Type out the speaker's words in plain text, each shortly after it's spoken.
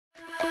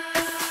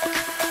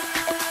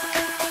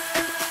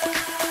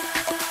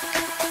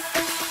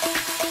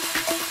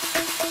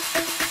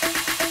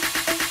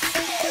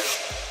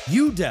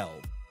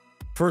UDelve.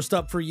 First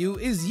up for you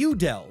is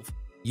UDelve.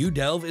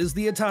 UDelve is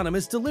the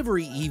autonomous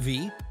delivery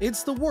EV.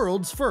 It's the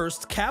world's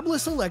first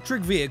cabless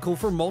electric vehicle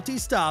for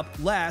multi-stop,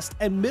 last,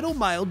 and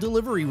middle-mile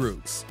delivery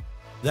routes.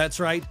 That's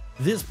right,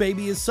 this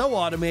baby is so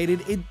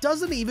automated it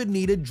doesn't even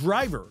need a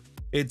driver.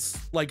 It's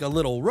like a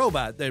little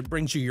robot that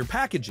brings you your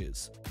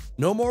packages.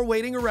 No more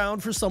waiting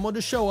around for someone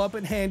to show up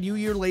and hand you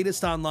your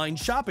latest online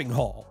shopping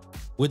haul.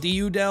 With the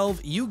UDelve,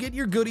 you get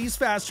your goodies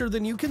faster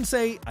than you can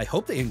say, "I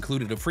hope they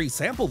included a free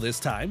sample this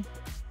time."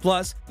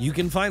 Plus, you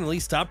can finally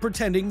stop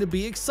pretending to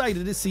be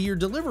excited to see your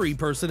delivery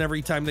person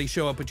every time they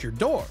show up at your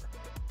door.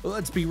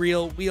 Let's be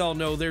real, we all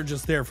know they're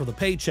just there for the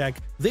paycheck.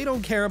 They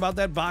don't care about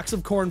that box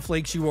of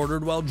cornflakes you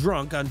ordered while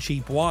drunk on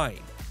cheap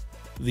wine.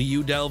 The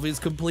UDelve is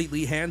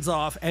completely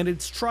hands-off and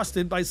it's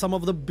trusted by some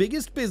of the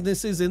biggest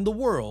businesses in the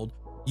world.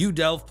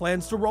 UDelve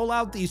plans to roll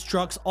out these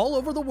trucks all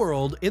over the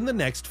world in the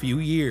next few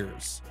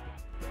years.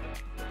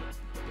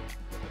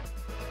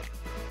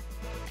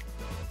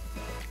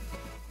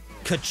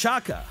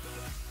 Kachaka.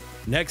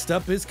 Next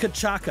up is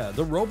Kachaka,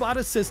 the robot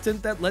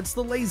assistant that lets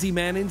the lazy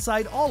man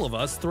inside all of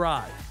us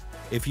thrive.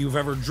 If you've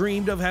ever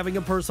dreamed of having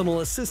a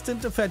personal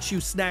assistant to fetch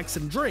you snacks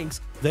and drinks,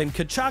 then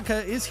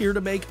Kachaka is here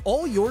to make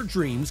all your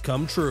dreams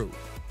come true.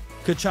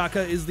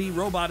 Kachaka is the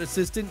robot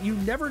assistant you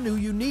never knew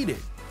you needed.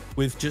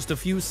 With just a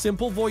few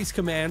simple voice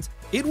commands,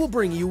 it will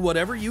bring you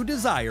whatever you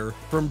desire,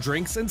 from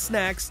drinks and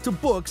snacks to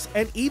books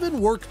and even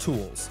work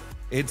tools.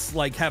 It's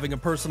like having a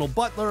personal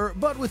butler,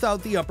 but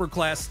without the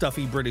upper-class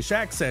stuffy British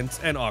accents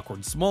and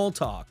awkward small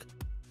talk.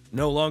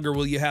 No longer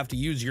will you have to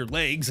use your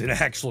legs and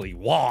actually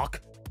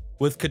walk.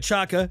 With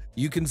Kachaka,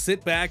 you can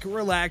sit back,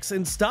 relax,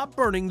 and stop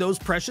burning those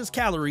precious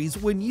calories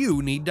when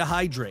you need to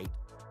hydrate.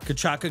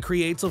 Kachaka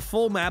creates a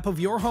full map of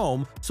your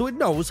home so it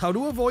knows how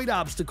to avoid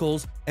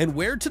obstacles and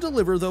where to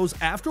deliver those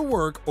after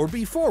work or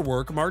before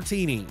work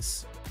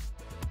martinis.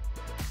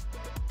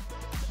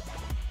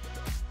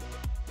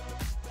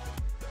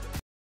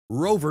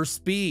 Rover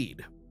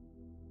Speed.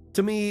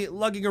 To me,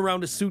 lugging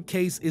around a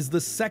suitcase is the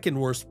second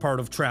worst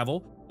part of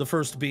travel, the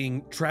first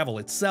being travel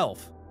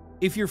itself.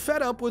 If you're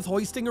fed up with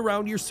hoisting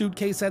around your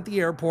suitcase at the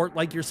airport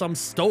like you're some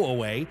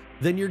stowaway,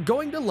 then you're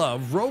going to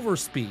love Rover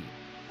Speed.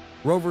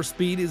 Rover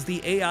Speed is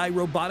the AI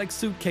robotic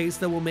suitcase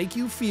that will make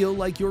you feel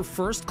like you're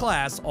first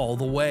class all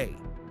the way.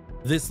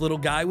 This little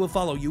guy will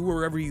follow you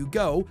wherever you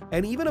go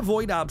and even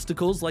avoid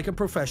obstacles like a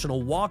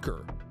professional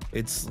walker.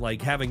 It's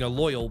like having a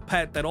loyal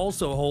pet that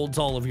also holds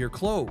all of your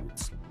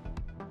clothes.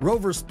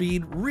 Rover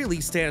Speed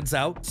really stands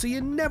out, so you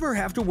never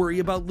have to worry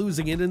about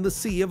losing it in the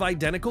sea of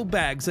identical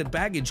bags at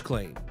baggage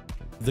claim.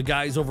 The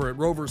guys over at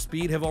Rover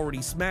Speed have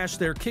already smashed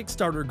their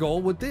Kickstarter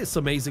goal with this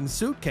amazing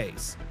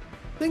suitcase.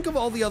 Think of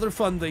all the other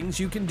fun things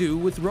you can do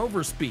with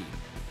Rover Speed.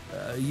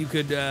 You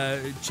could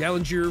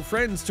challenge your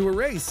friends to a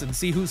race and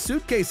see whose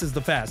suitcase is the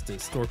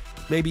fastest, or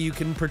maybe you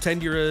can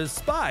pretend you're a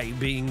spy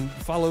being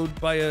followed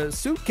by a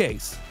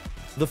suitcase.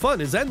 The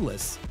fun is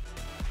endless.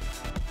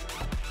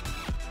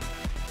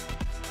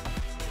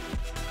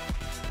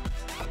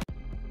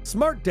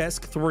 Smart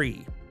Desk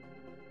 3.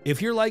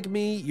 If you're like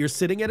me, you're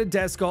sitting at a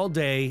desk all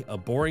day, a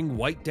boring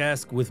white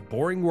desk with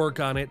boring work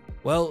on it.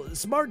 Well,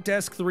 Smart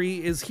Desk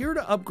 3 is here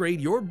to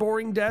upgrade your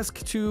boring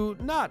desk to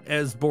not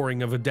as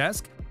boring of a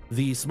desk.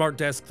 The Smart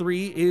Desk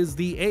 3 is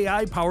the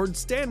AI-powered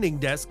standing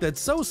desk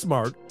that's so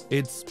smart,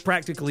 it's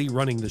practically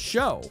running the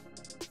show.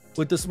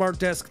 With the Smart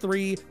Desk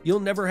 3, you'll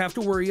never have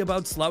to worry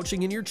about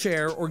slouching in your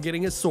chair or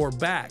getting a sore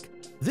back.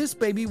 This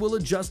baby will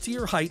adjust to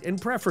your height and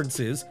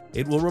preferences.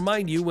 It will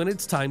remind you when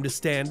it's time to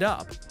stand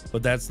up.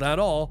 But that's not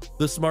all.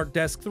 The Smart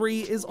Desk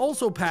 3 is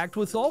also packed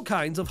with all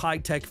kinds of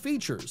high-tech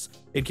features.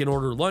 It can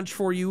order lunch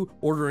for you,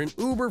 order an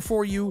Uber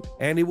for you,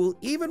 and it will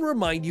even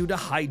remind you to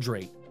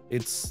hydrate.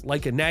 It's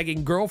like a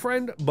nagging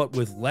girlfriend, but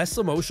with less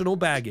emotional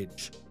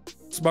baggage.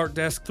 Smart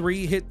Desk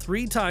 3 hit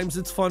 3 times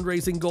its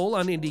fundraising goal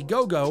on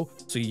Indiegogo,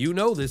 so you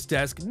know this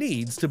desk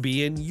needs to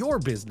be in your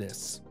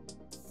business.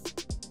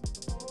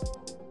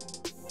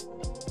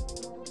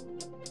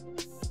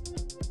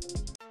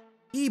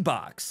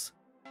 eBox.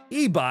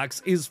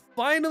 eBox is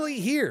finally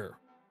here.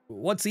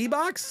 What's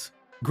eBox?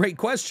 Great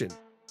question.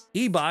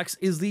 eBox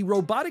is the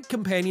robotic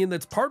companion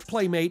that's part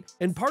playmate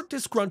and part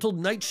disgruntled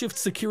night shift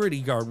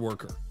security guard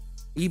worker.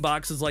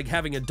 eBox is like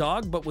having a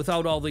dog, but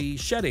without all the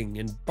shedding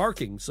and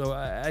barking, so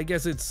I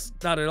guess it's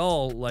not at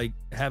all like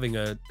having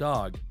a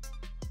dog.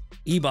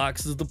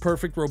 eBox is the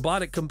perfect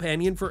robotic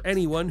companion for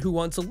anyone who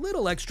wants a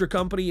little extra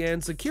company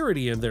and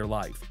security in their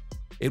life.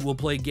 It will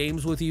play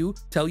games with you,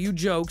 tell you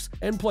jokes,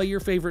 and play your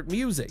favorite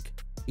music.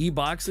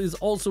 eBox is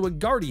also a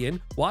guardian,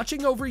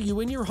 watching over you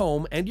in your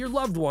home and your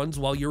loved ones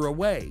while you're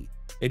away.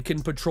 It can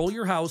patrol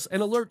your house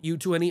and alert you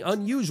to any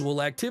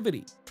unusual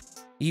activity.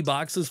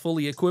 eBox is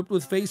fully equipped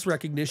with face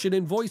recognition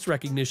and voice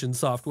recognition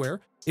software.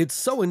 It's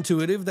so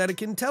intuitive that it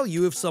can tell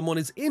you if someone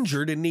is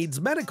injured and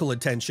needs medical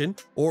attention,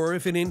 or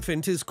if an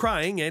infant is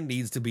crying and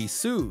needs to be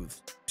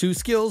soothed. 2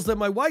 skills that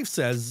my wife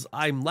says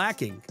I'm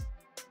lacking.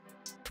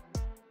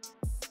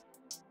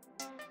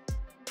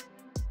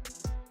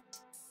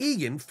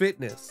 Egan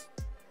Fitness.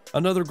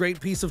 Another great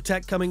piece of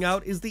tech coming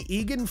out is the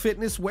Egan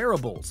Fitness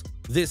wearables.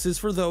 This is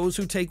for those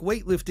who take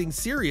weightlifting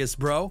serious,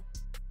 bro.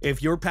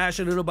 If you're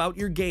passionate about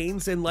your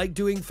gains and like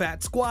doing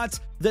fat squats,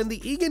 then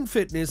the Egan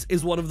Fitness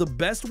is one of the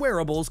best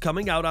wearables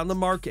coming out on the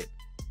market.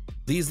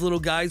 These little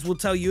guys will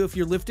tell you if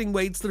you're lifting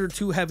weights that are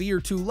too heavy or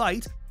too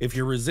light, if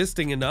you're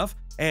resisting enough,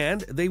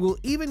 and they will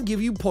even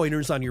give you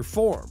pointers on your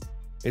form.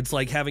 It's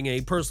like having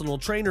a personal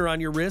trainer on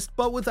your wrist,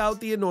 but without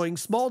the annoying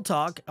small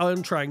talk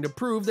on trying to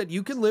prove that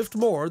you can lift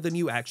more than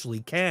you actually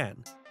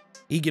can.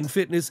 Egan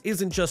Fitness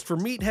isn't just for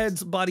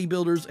meatheads,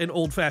 bodybuilders, and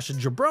old-fashioned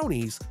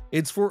jabronis,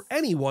 it's for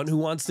anyone who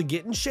wants to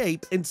get in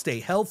shape and stay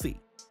healthy.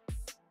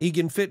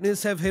 Egan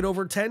Fitness have hit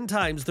over 10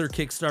 times their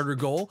Kickstarter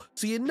goal,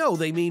 so you know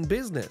they mean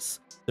business.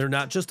 They're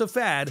not just a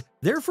fad,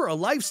 they're for a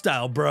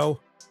lifestyle, bro.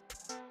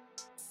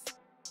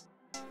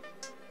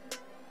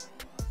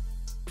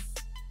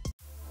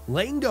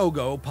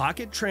 Langogo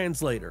Pocket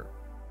Translator.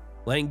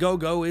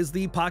 Langogo is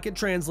the pocket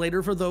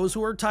translator for those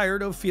who are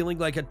tired of feeling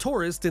like a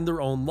tourist in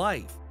their own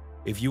life.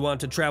 If you want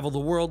to travel the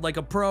world like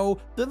a pro,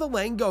 then the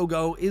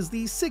Langogo is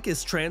the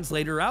sickest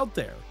translator out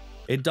there.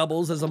 It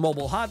doubles as a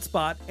mobile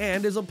hotspot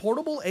and is a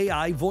portable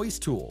AI voice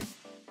tool.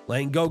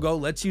 Langogo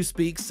lets you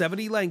speak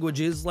 70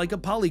 languages like a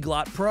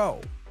polyglot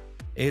pro.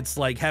 It's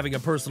like having a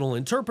personal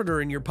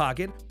interpreter in your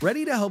pocket,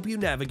 ready to help you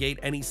navigate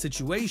any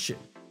situation.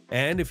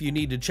 And if you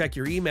need to check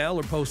your email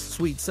or post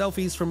sweet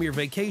selfies from your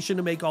vacation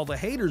to make all the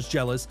haters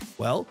jealous,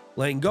 well,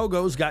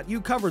 Langogo's got you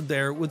covered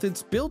there with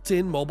its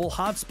built-in mobile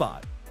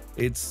hotspot.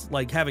 It's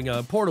like having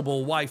a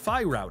portable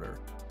Wi-Fi router.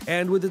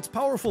 And with its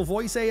powerful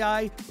voice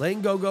AI,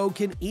 Langogo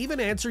can even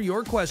answer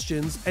your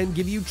questions and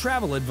give you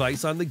travel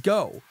advice on the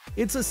go.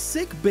 It's a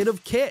sick bit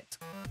of kit.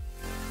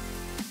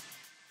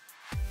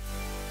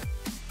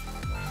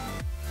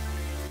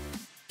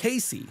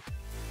 Casey.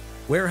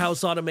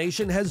 Warehouse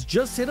automation has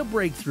just hit a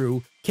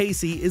breakthrough.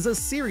 Casey is a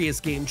serious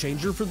game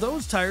changer for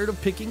those tired of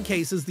picking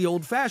cases the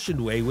old-fashioned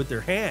way with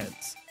their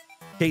hands.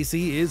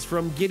 Casey is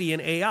from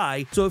Gideon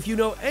AI, so if you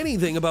know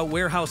anything about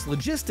warehouse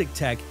logistic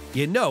tech,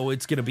 you know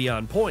it's going to be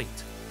on point.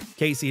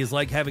 Casey is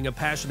like having a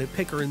passionate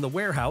picker in the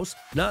warehouse,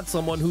 not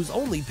someone who's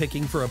only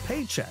picking for a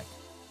paycheck.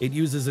 It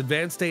uses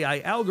advanced AI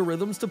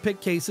algorithms to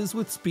pick cases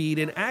with speed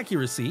and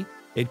accuracy.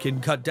 It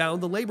can cut down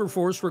the labor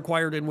force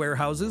required in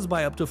warehouses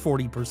by up to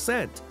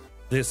 40%.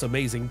 This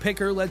amazing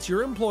picker lets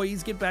your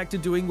employees get back to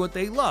doing what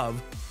they love,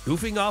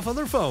 goofing off on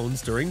their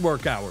phones during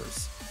work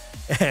hours.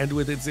 And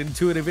with its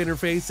intuitive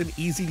interface and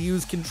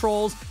easy-to-use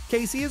controls,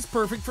 Casey is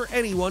perfect for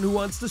anyone who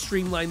wants to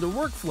streamline their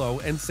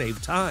workflow and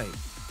save time.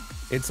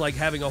 It's like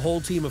having a whole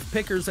team of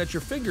pickers at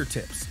your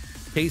fingertips.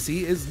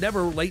 Casey is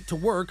never late to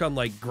work,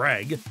 unlike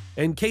Greg,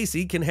 and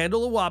Casey can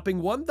handle a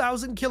whopping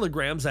 1,000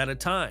 kilograms at a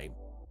time.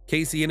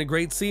 Casey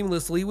integrates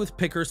seamlessly with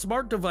picker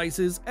smart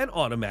devices and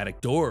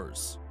automatic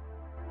doors.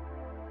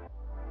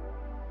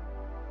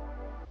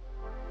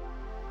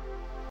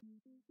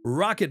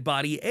 Rocket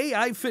Body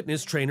AI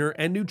Fitness Trainer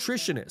and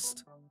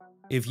Nutritionist.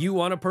 If you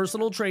want a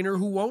personal trainer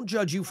who won't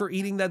judge you for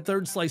eating that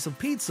third slice of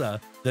pizza,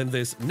 then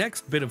this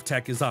next bit of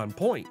tech is on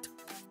point.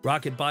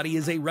 Rocket Body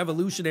is a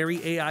revolutionary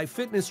AI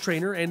fitness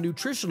trainer and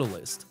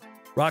nutritionalist.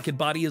 Rocket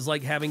Body is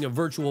like having a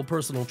virtual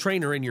personal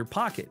trainer in your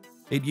pocket.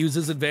 It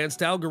uses advanced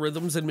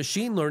algorithms and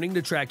machine learning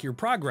to track your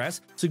progress,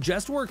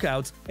 suggest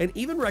workouts, and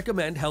even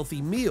recommend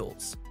healthy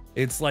meals.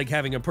 It's like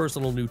having a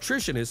personal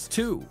nutritionist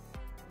too.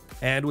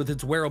 And with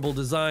its wearable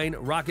design,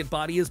 Rocket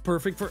Body is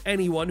perfect for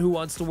anyone who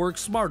wants to work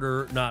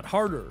smarter, not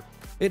harder.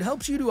 It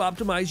helps you to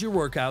optimize your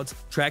workouts,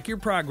 track your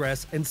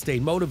progress, and stay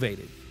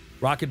motivated.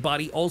 Rocket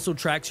Body also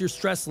tracks your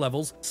stress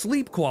levels,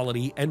 sleep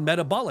quality, and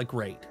metabolic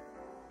rate.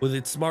 With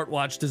its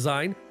smartwatch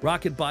design,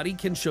 Rocket Body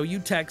can show you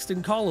text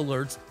and call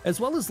alerts, as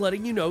well as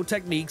letting you know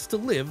techniques to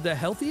live the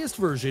healthiest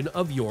version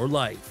of your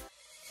life.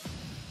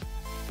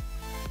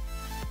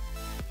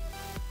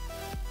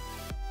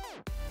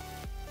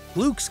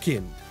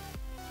 Glückskind.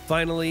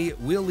 Finally,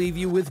 we'll leave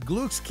you with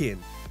Glückskind.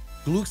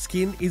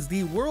 Glückskind is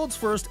the world's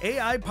first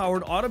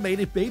AI-powered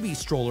automated baby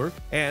stroller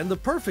and the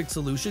perfect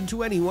solution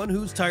to anyone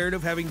who's tired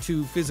of having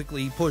to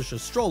physically push a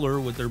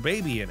stroller with their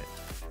baby in it.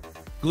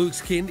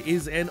 Glückskind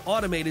is an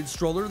automated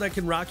stroller that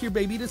can rock your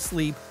baby to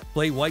sleep,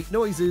 play white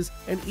noises,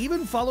 and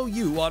even follow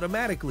you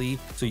automatically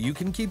so you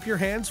can keep your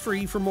hands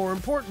free for more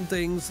important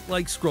things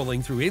like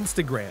scrolling through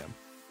Instagram.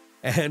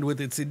 And with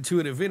its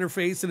intuitive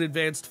interface and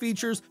advanced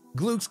features,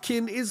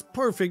 Glückskind is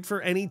perfect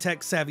for any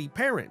tech-savvy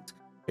parent.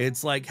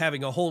 It's like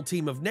having a whole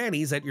team of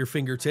nannies at your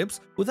fingertips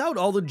without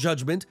all the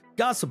judgment,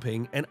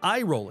 gossiping, and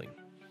eye-rolling.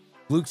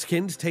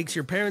 Glückskind takes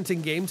your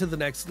parenting game to the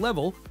next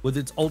level. With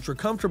its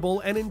ultra-comfortable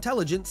and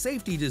intelligent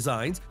safety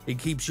designs, it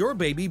keeps your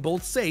baby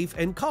both safe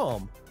and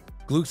calm.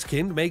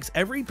 Glückskind makes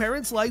every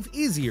parent's life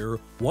easier,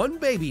 one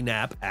baby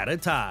nap at a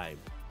time.